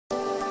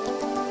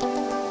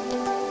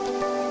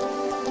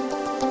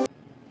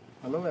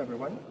Hello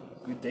everyone,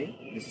 good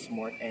day, this is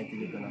Mark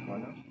Anthony,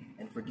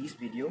 and for this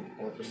video,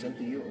 I will present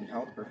to you on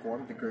how to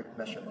perform the Girth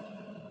measurement.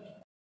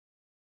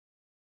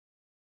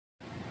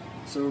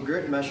 So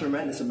Girth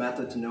measurement is a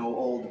method to know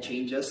all the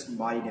changes in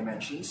body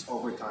dimensions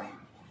over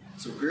time.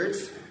 So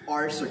girths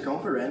are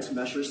circumference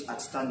measures at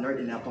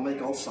standard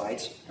anatomical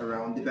sites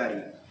around the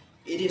body.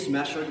 It is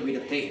measured with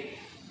a tape,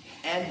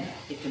 and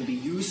it can be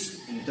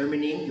used in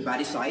determining the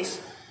body size,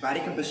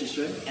 body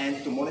composition,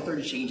 and to monitor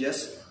the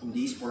changes in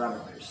these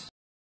parameters.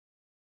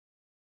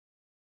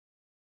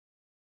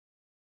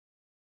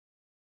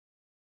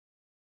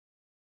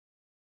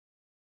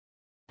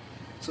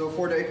 So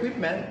for the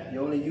equipment, you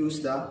only use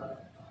the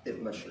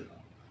tape measure.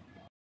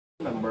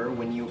 Remember,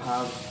 when you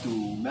have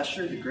to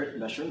measure the girth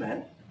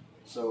measurement,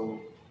 so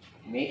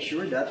make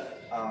sure that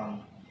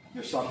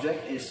your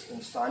subject is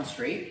in stand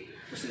straight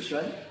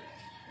position.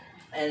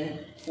 And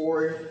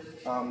for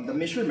the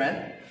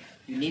measurement,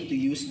 you need to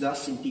use the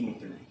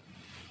centimeter.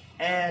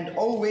 And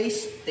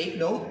always take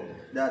note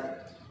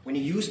that when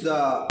you use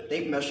the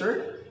tape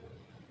measure,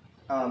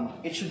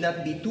 it should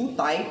not be too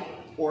tight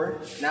or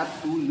not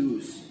too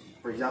loose.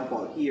 For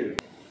example, here.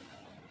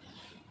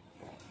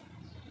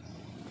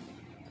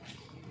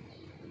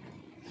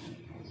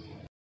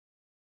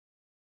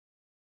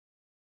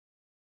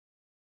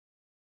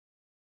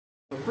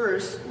 So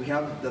first, we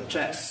have the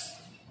chest.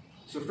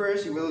 So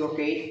first, you will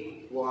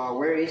locate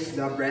where is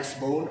the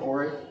breastbone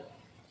or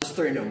the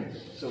sternum.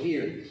 So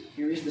here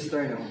is the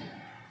sternum.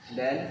 And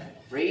then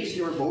raise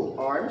your both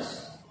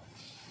arms.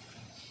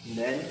 And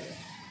then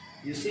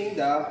using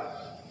the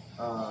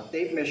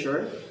tape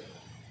measure,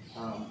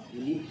 you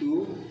need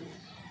to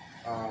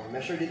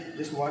measure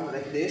this one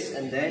like this,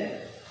 and then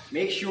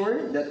make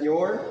sure that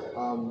your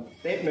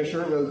tape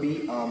measure will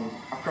be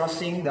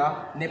crossing the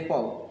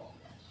nipple.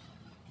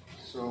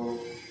 So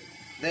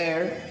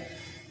there,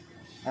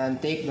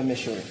 and take the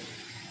measure.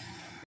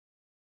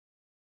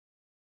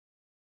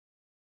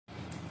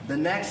 The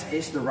next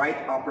is the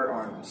right upper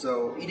arm.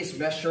 So it is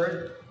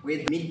measured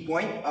with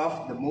midpoint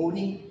of the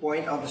bony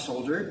point of the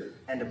shoulder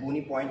and the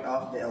bony point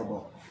of the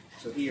elbow.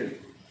 So here.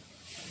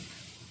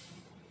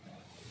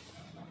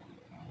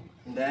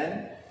 And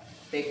then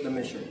take the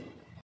measure.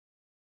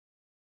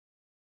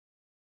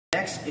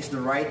 Next is the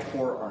right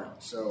forearm.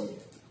 So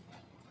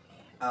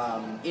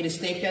it is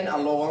taken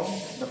along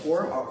the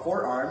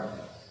forearm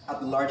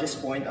at the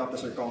largest point of the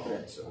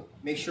circumference. So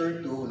make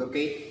sure to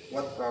locate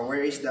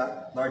where is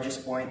the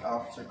largest point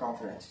of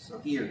circumference. So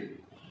here.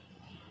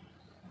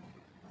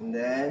 And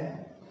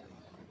then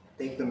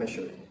take the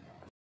measure.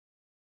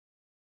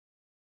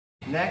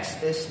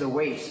 Next is the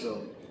waist.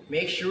 So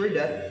make sure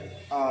that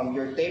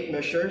your tape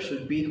measure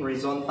should be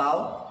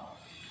horizontal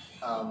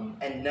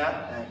and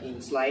not in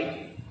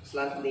slanty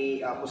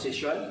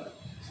position.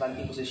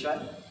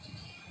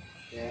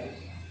 Okay.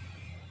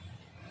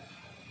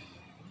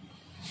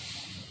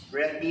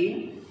 Breath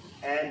in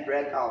and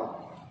breath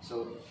out.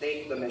 So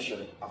take the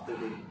measure after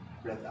the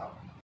breath out.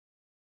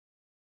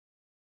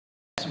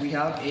 Next we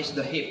have is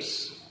the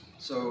hips.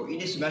 So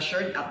it is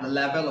measured at the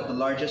level of the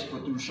largest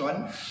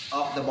protrusion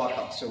of the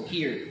buttock. So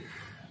here.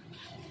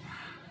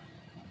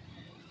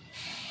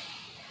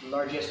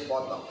 Largest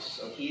buttocks.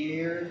 So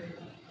here.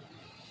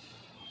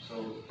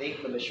 So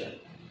take the measure.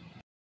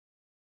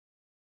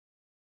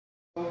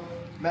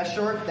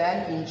 Measure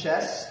 10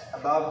 inches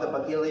above the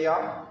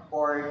patella,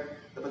 or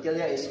the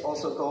patella is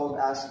also called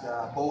as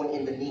the bone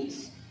in the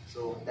knees.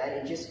 So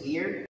 10 inches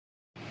here.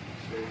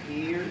 So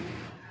here.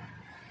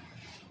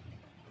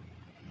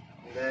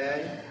 And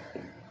then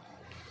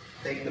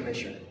take the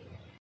measure.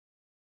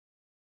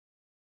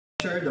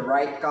 Measure the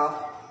right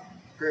cuff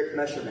girth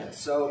measurement.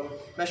 So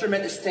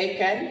measurement is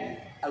taken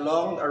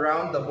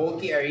around the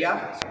bulky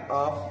area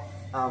of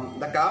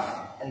the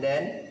cuff, and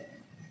then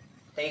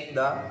take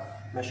the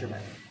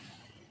measurement.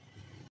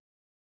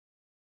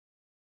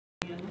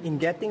 In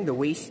getting the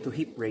waist to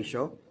hip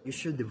ratio, you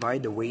should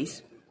divide the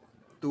waist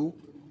to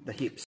the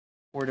hips.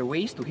 For the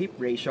waist to hip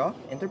ratio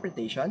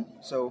interpretation,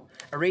 so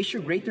a ratio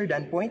greater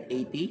than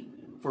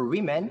 0.80 for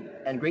women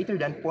and greater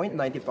than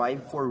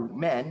 0.95 for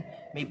men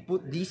may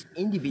put these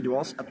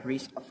individuals at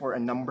risk for a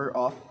number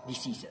of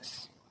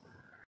diseases.